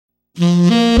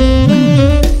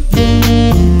The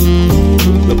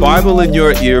Bible in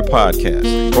Your Ear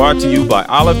podcast, brought to you by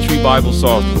Olive Tree Bible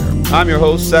Software. I'm your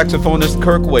host, saxophonist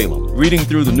Kirk Whalum, reading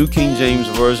through the New King James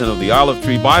Version of the Olive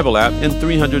Tree Bible app in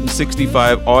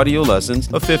 365 audio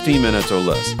lessons of 15 minutes or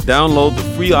less. Download the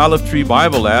free Olive Tree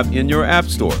Bible app in your app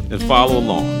store and follow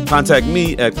along. Contact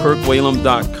me at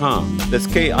kirkwhalum.com. That's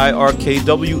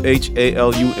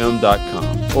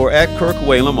KIRKWHALUM.com. Or at Kirk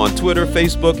Whalum on Twitter,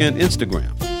 Facebook, and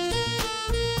Instagram.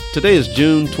 Today is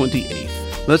June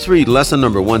 28th. Let's read lesson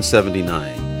number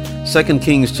 179. 2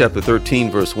 Kings chapter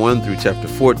 13, verse 1 through chapter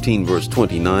 14, verse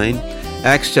 29,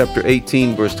 Acts chapter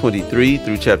 18, verse 23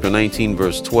 through chapter 19,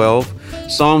 verse 12,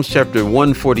 Psalms chapter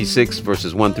 146,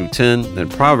 verses 1 through 10,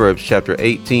 and Proverbs chapter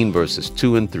 18, verses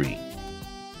 2 and 3.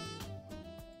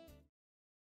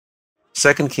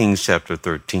 2 Kings chapter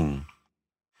 13.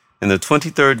 In the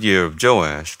 23rd year of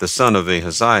Joash, the son of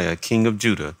Ahaziah, king of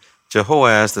Judah,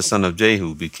 Jehoahaz the son of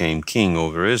Jehu became king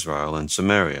over Israel and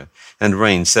Samaria, and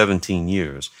reigned 17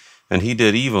 years. And he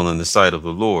did evil in the sight of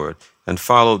the Lord, and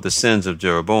followed the sins of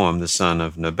Jeroboam the son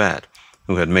of Nebat,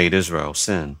 who had made Israel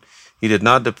sin. He did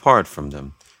not depart from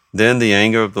them. Then the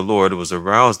anger of the Lord was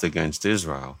aroused against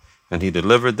Israel, and he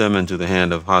delivered them into the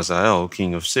hand of Hazael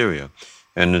king of Syria,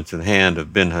 and into the hand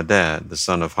of Ben-Hadad the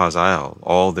son of Hazael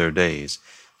all their days.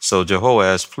 So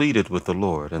Jehoahaz pleaded with the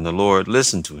Lord, and the Lord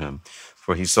listened to him,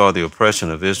 for he saw the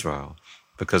oppression of Israel,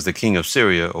 because the king of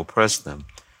Syria oppressed them.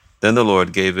 Then the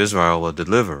Lord gave Israel a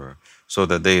deliverer, so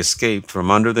that they escaped from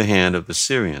under the hand of the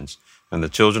Syrians, and the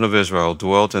children of Israel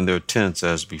dwelt in their tents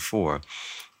as before.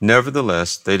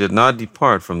 Nevertheless, they did not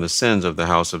depart from the sins of the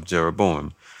house of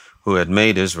Jeroboam, who had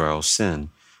made Israel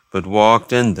sin, but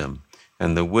walked in them,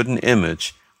 and the wooden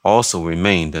image also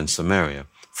remained in Samaria.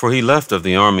 For he left of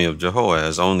the army of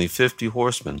Jehoahaz only 50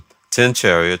 horsemen, 10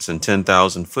 chariots, and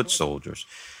 10,000 foot soldiers.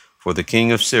 For the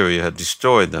king of Syria had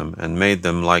destroyed them, and made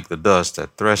them like the dust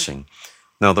at threshing.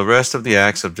 Now the rest of the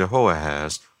acts of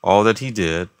Jehoahaz, all that he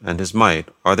did, and his might,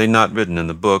 are they not written in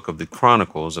the book of the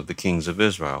Chronicles of the kings of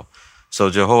Israel? So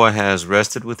Jehoahaz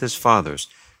rested with his fathers,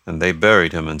 and they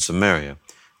buried him in Samaria.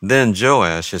 Then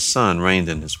Joash his son reigned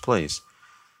in his place.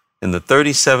 In the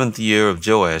 37th year of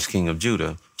Joash king of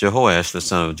Judah, Jehoash the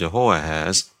son of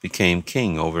Jehoahaz became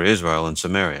king over Israel and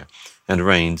Samaria, and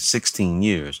reigned 16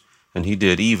 years. And he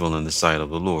did evil in the sight of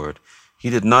the Lord.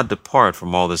 He did not depart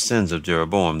from all the sins of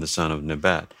Jeroboam the son of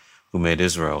Nebat, who made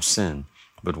Israel sin,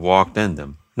 but walked in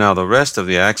them. Now the rest of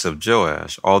the acts of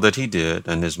Joash, all that he did,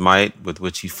 and his might with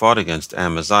which he fought against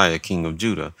Amaziah king of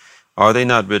Judah, are they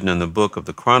not written in the book of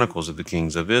the Chronicles of the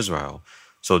kings of Israel?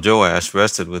 So Joash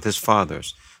rested with his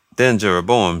fathers. Then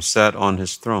Jeroboam sat on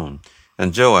his throne,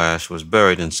 and Joash was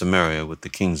buried in Samaria with the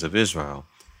kings of Israel.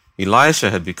 Elisha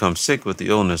had become sick with the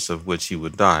illness of which he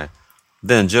would die.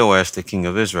 Then Joash the king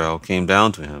of Israel came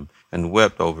down to him, and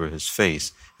wept over his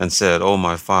face, and said, O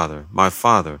my father,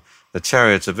 the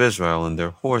chariots of Israel and their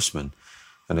horsemen.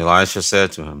 And Elisha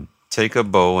said to him, Take a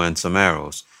bow and some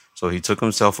arrows. So he took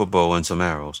himself a bow and some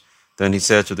arrows. Then he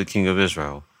said to the king of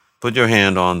Israel, Put your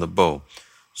hand on the bow.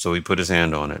 So he put his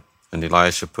hand on it, and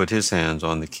Elisha put his hands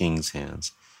on the king's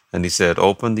hands. And he said,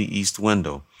 Open the east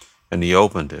window. And he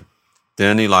opened it.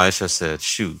 Then Elisha said,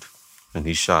 Shoot. And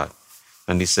he shot.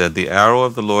 And he said, The arrow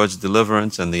of the Lord's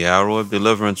deliverance and the arrow of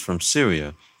deliverance from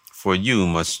Syria, for you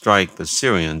must strike the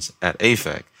Syrians at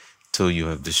Aphek till you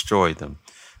have destroyed them.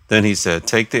 Then he said,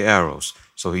 Take the arrows.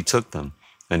 So he took them.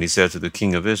 And he said to the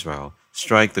king of Israel,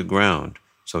 Strike the ground.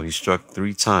 So he struck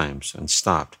 3 times and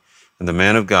stopped. And the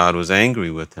man of God was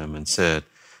angry with him and said,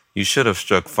 You should have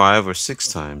struck 5 or 6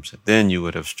 times. Then you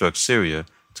would have struck Syria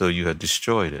till you had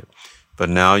destroyed it. But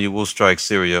now you will strike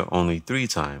Syria only 3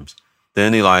 times.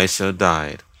 Then Elisha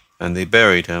died, and they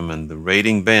buried him, and the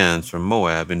raiding bands from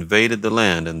Moab invaded the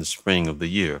land in the spring of the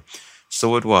year.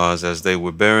 So it was, as they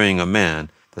were burying a man,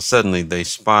 that suddenly they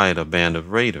spied a band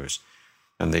of raiders.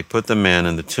 And they put the man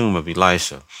in the tomb of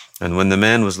Elisha. And when the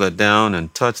man was let down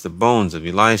and touched the bones of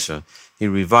Elisha, he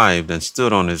revived and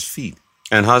stood on his feet.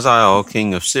 And Hazael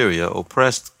king of Syria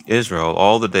oppressed Israel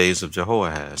all the days of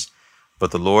Jehoahaz.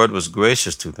 But the Lord was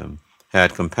gracious to them,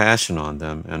 had compassion on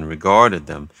them, and regarded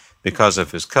them, because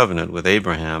of his covenant with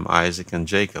Abraham, Isaac, and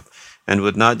Jacob, and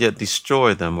would not yet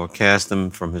destroy them or cast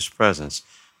them from his presence.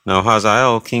 Now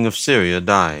Hazael king of Syria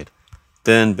died.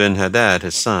 Then Ben-Hadad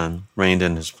his son reigned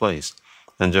in his place.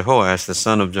 And Jehoash the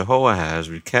son of Jehoahaz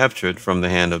recaptured from the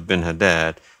hand of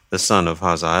Ben-Hadad the son of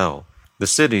Hazael the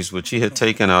cities which he had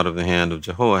taken out of the hand of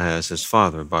Jehoahaz his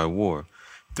father by war.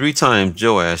 3 times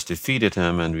Joash defeated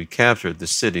him and recaptured the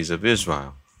cities of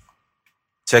Israel.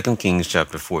 2 Kings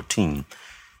chapter 14.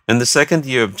 In the 2nd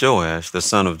year of Joash, the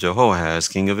son of Jehoahaz,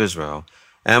 king of Israel,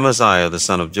 Amaziah the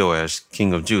son of Joash,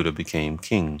 king of Judah, became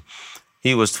king.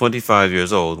 He was 25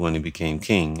 years old when he became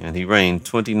king, and he reigned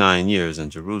 29 years in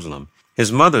Jerusalem.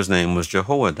 His mother's name was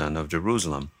Jehoaddan of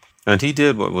Jerusalem, and he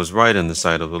did what was right in the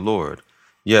sight of the Lord,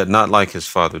 yet not like his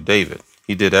father David.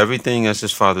 He did everything as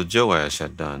his father Joash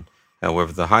had done.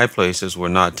 However, the high places were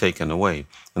not taken away,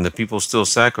 and the people still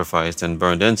sacrificed and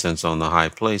burned incense on the high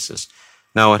places.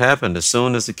 Now it happened as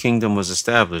soon as the kingdom was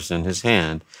established in his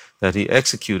hand, that he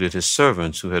executed his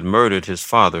servants who had murdered his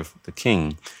father the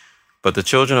king. But the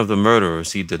children of the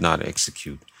murderers he did not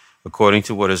execute, according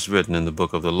to what is written in the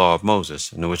book of the law of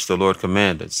Moses, in which the Lord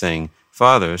commanded, saying,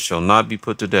 Fathers shall not be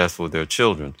put to death for their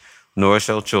children, nor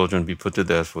shall children be put to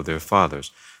death for their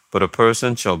fathers, but a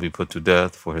person shall be put to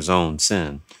death for his own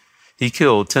sin. He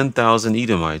killed 10,000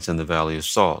 Edomites in the valley of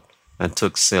Salt, and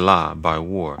took Selah by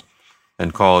war,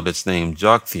 and called its name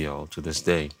Joktheel to this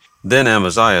day. Then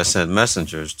Amaziah sent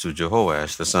messengers to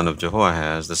Jehoash the son of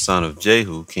Jehoahaz, the son of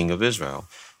Jehu, king of Israel,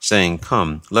 saying,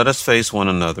 Come, let us face one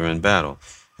another in battle.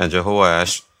 And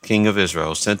Jehoash, king of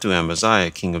Israel, sent to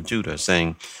Amaziah, king of Judah,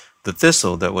 saying, The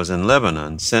thistle that was in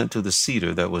Lebanon sent to the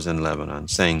cedar that was in Lebanon,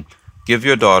 saying, Give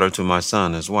your daughter to my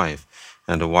son as wife.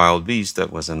 And a wild beast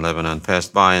that was in Lebanon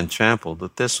passed by and trampled the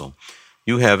thistle.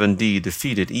 You have indeed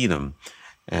defeated Edom,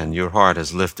 and your heart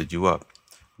has lifted you up.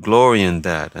 Glory in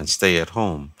that, and stay at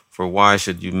home. For why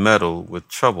should you meddle with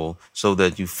trouble so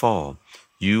that you fall,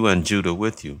 you and Judah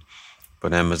with you?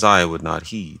 But Amaziah would not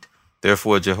heed.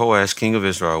 Therefore Jehoash king of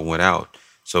Israel went out.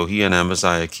 So he and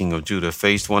Amaziah king of Judah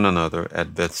faced one another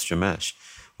at Bethshemesh,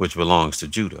 which belongs to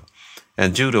Judah.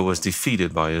 And Judah was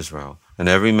defeated by Israel, and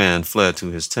every man fled to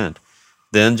his tent.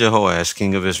 Then Jehoash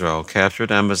king of Israel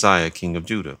captured Amaziah king of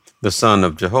Judah, the son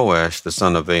of Jehoash the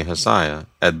son of Ahaziah,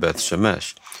 at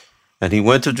Bethshemesh. And he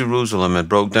went to Jerusalem and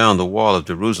broke down the wall of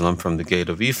Jerusalem from the gate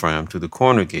of Ephraim to the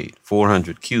corner gate,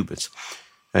 400 cubits.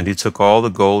 And he took all the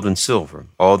gold and silver,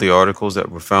 all the articles that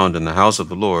were found in the house of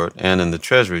the Lord and in the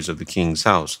treasuries of the king's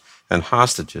house, and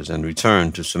hostages, and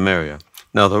returned to Samaria.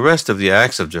 Now the rest of the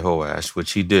acts of Jehoash,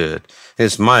 which he did,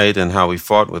 his might, and how he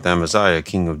fought with Amaziah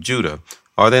king of Judah,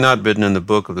 are they not written in the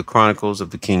book of the Chronicles of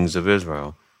the kings of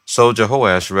Israel? So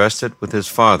Jehoash rested with his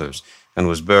fathers, and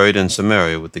was buried in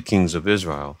Samaria with the kings of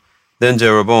Israel. Then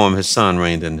Jeroboam his son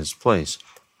reigned in his place.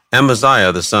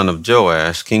 Amaziah the son of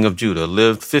Joash, king of Judah,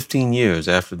 lived 15 years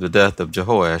after the death of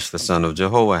Jehoash the son of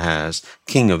Jehoahaz,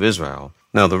 king of Israel.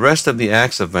 Now the rest of the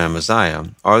acts of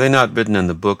Amaziah, are they not written in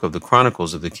the book of the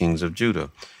Chronicles of the kings of Judah?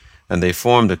 And they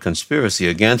formed a conspiracy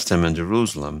against him in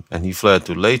Jerusalem, and he fled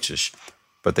to Lachish.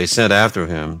 But they sent after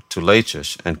him to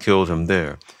Lachish, and killed him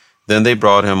there. Then they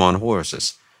brought him on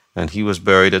horses, and he was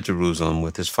buried at Jerusalem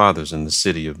with his fathers in the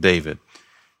city of David.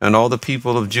 And all the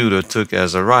people of Judah took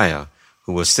Azariah,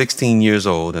 who was 16 years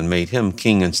old, and made him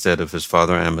king instead of his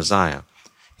father Amaziah.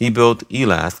 He built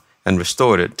Elath and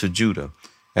restored it to Judah,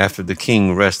 after the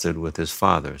king rested with his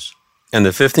fathers. In the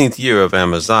 15th year of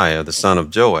Amaziah the son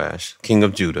of Joash, king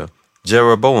of Judah,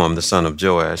 Jeroboam the son of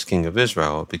Joash, king of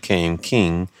Israel, became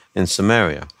king in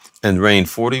Samaria, and reigned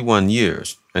 41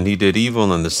 years, and he did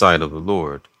evil in the sight of the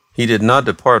Lord. He did not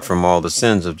depart from all the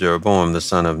sins of Jeroboam the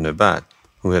son of Nebat,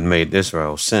 who had made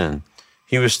Israel sin.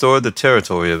 He restored the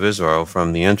territory of Israel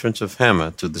from the entrance of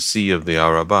Hamath to the sea of the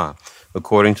Arabah,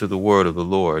 according to the word of the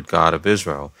Lord God of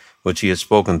Israel, which he had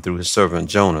spoken through his servant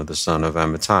Jonah the son of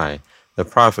Amittai, the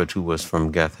prophet who was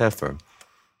from Gath-hepher.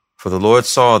 For the Lord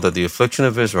saw that the affliction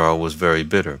of Israel was very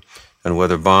bitter, and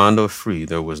whether bond or free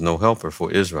there was no helper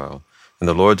for Israel. And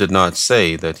the Lord did not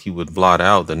say that he would blot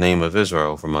out the name of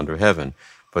Israel from under heaven,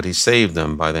 but he saved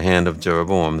them by the hand of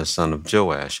Jeroboam the son of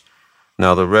Joash.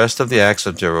 Now the rest of the acts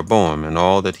of Jeroboam, and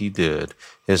all that he did,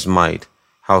 his might,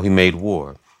 how he made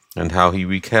war, and how he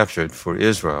recaptured for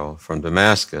Israel from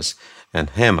Damascus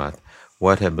and Hamath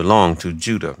what had belonged to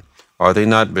Judah, are they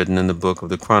not written in the book of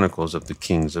the Chronicles of the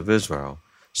kings of Israel?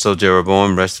 So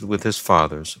Jeroboam rested with his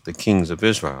fathers, the kings of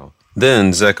Israel.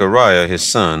 Then Zechariah his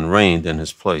son reigned in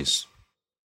his place.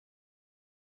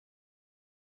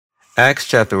 Acts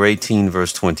chapter 18,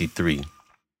 verse 23.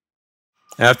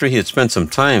 After he had spent some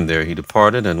time there, he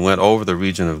departed and went over the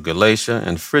region of Galatia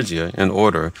and Phrygia in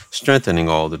order, strengthening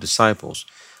all the disciples.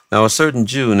 Now a certain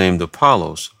Jew named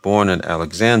Apollos, born at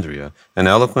Alexandria, an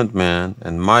eloquent man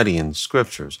and mighty in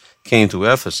scriptures, came to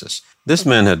Ephesus. This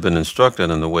man had been instructed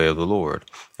in the way of the Lord,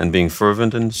 and being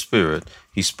fervent in spirit,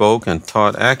 he spoke and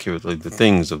taught accurately the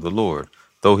things of the Lord,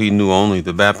 though he knew only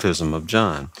the baptism of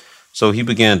John. So he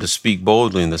began to speak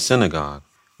boldly in the synagogue.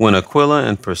 When Aquila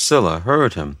and Priscilla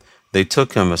heard him, they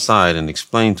took him aside and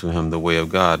explained to him the way of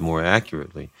God more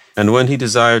accurately. And when he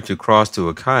desired to cross to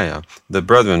Achaia, the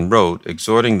brethren wrote,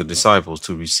 exhorting the disciples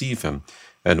to receive him.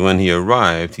 And when he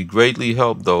arrived, he greatly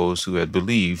helped those who had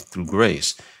believed through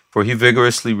grace, for he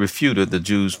vigorously refuted the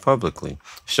Jews publicly,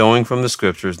 showing from the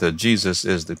Scriptures that Jesus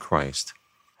is the Christ.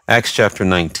 Acts chapter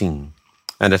 19.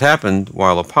 And it happened,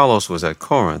 while Apollos was at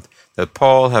Corinth, that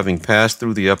Paul, having passed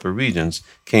through the upper regions,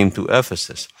 came to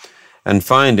Ephesus. And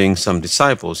finding some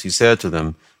disciples, he said to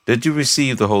them, Did you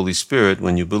receive the Holy Spirit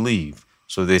when you believed?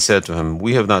 So they said to him,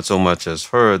 We have not so much as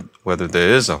heard whether there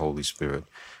is a Holy Spirit.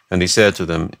 And he said to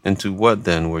them, Into what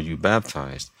then were you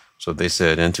baptized? So they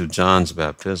said, Into John's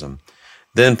baptism.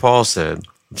 Then Paul said,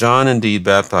 John indeed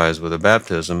baptized with a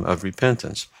baptism of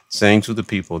repentance, saying to the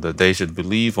people that they should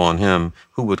believe on him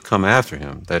who would come after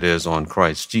him, that is, on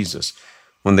Christ Jesus.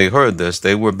 When they heard this,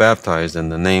 they were baptized in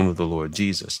the name of the Lord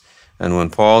Jesus. And when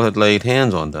Paul had laid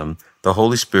hands on them, the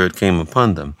Holy Spirit came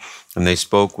upon them, and they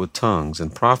spoke with tongues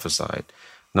and prophesied.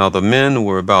 Now the men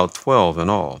were about 12 in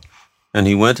all. And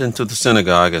he went into the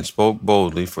synagogue and spoke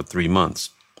boldly for 3 months,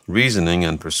 reasoning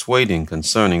and persuading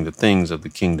concerning the things of the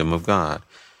kingdom of God.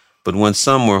 But when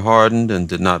some were hardened and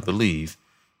did not believe,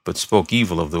 but spoke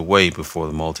evil of the way before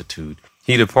the multitude,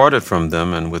 he departed from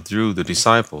them and withdrew the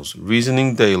disciples,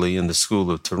 reasoning daily in the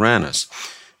school of Tyrannus.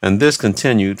 And this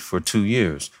continued for 2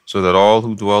 years, so that all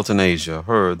who dwelt in Asia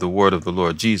heard the word of the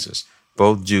Lord Jesus,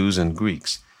 both Jews and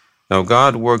Greeks. Now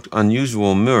God worked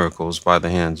unusual miracles by the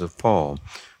hands of Paul,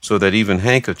 so that even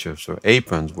handkerchiefs or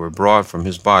aprons were brought from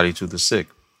his body to the sick,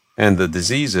 and the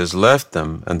diseases left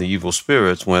them, and the evil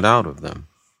spirits went out of them.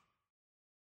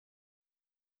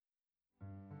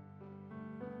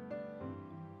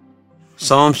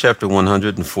 Psalm chapter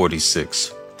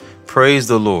 146. Praise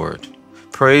the Lord.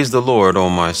 Praise the Lord, O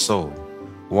my soul.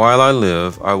 While I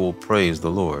live, I will praise the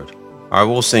Lord. I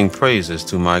will sing praises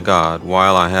to my God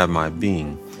while I have my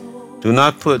being. Do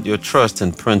not put your trust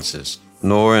in princes,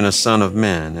 nor in a son of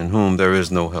man in whom there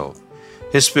is no help.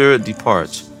 His spirit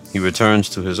departs, he returns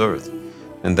to his earth,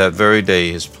 and that very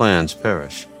day his plans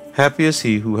perish. Happy is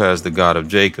he who has the God of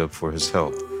Jacob for his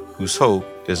help, whose hope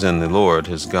is in the Lord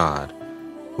his God,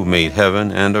 who made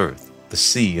heaven and earth, the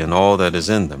sea and all that is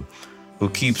in them, who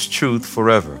keeps truth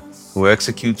forever, who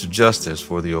executes justice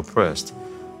for the oppressed,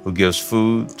 who gives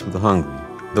food to the hungry.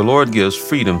 The Lord gives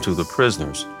freedom to the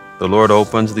prisoners. The Lord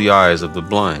opens the eyes of the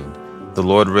blind. The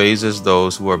Lord raises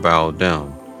those who are bowed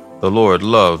down. The Lord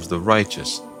loves the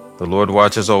righteous. The Lord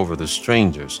watches over the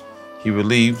strangers. He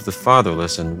relieves the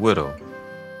fatherless and widow,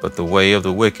 but the way of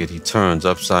the wicked he turns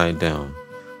upside down.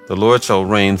 The Lord shall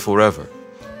reign forever.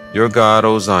 Your God,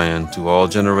 O Zion, to all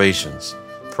generations.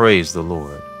 Praise the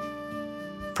Lord.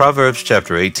 Proverbs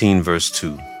chapter 18, verse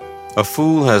 2. A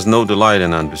fool has no delight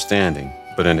in understanding,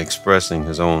 but in expressing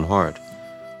his own heart.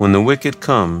 When the wicked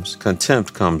comes,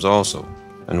 contempt comes also,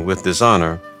 and with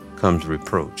dishonor comes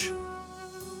reproach.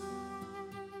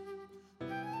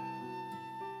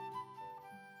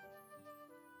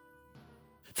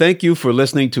 Thank you for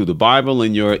listening to the Bible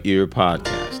in Your Ear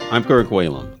podcast. I'm Kirk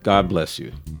Whalum. God bless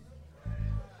you.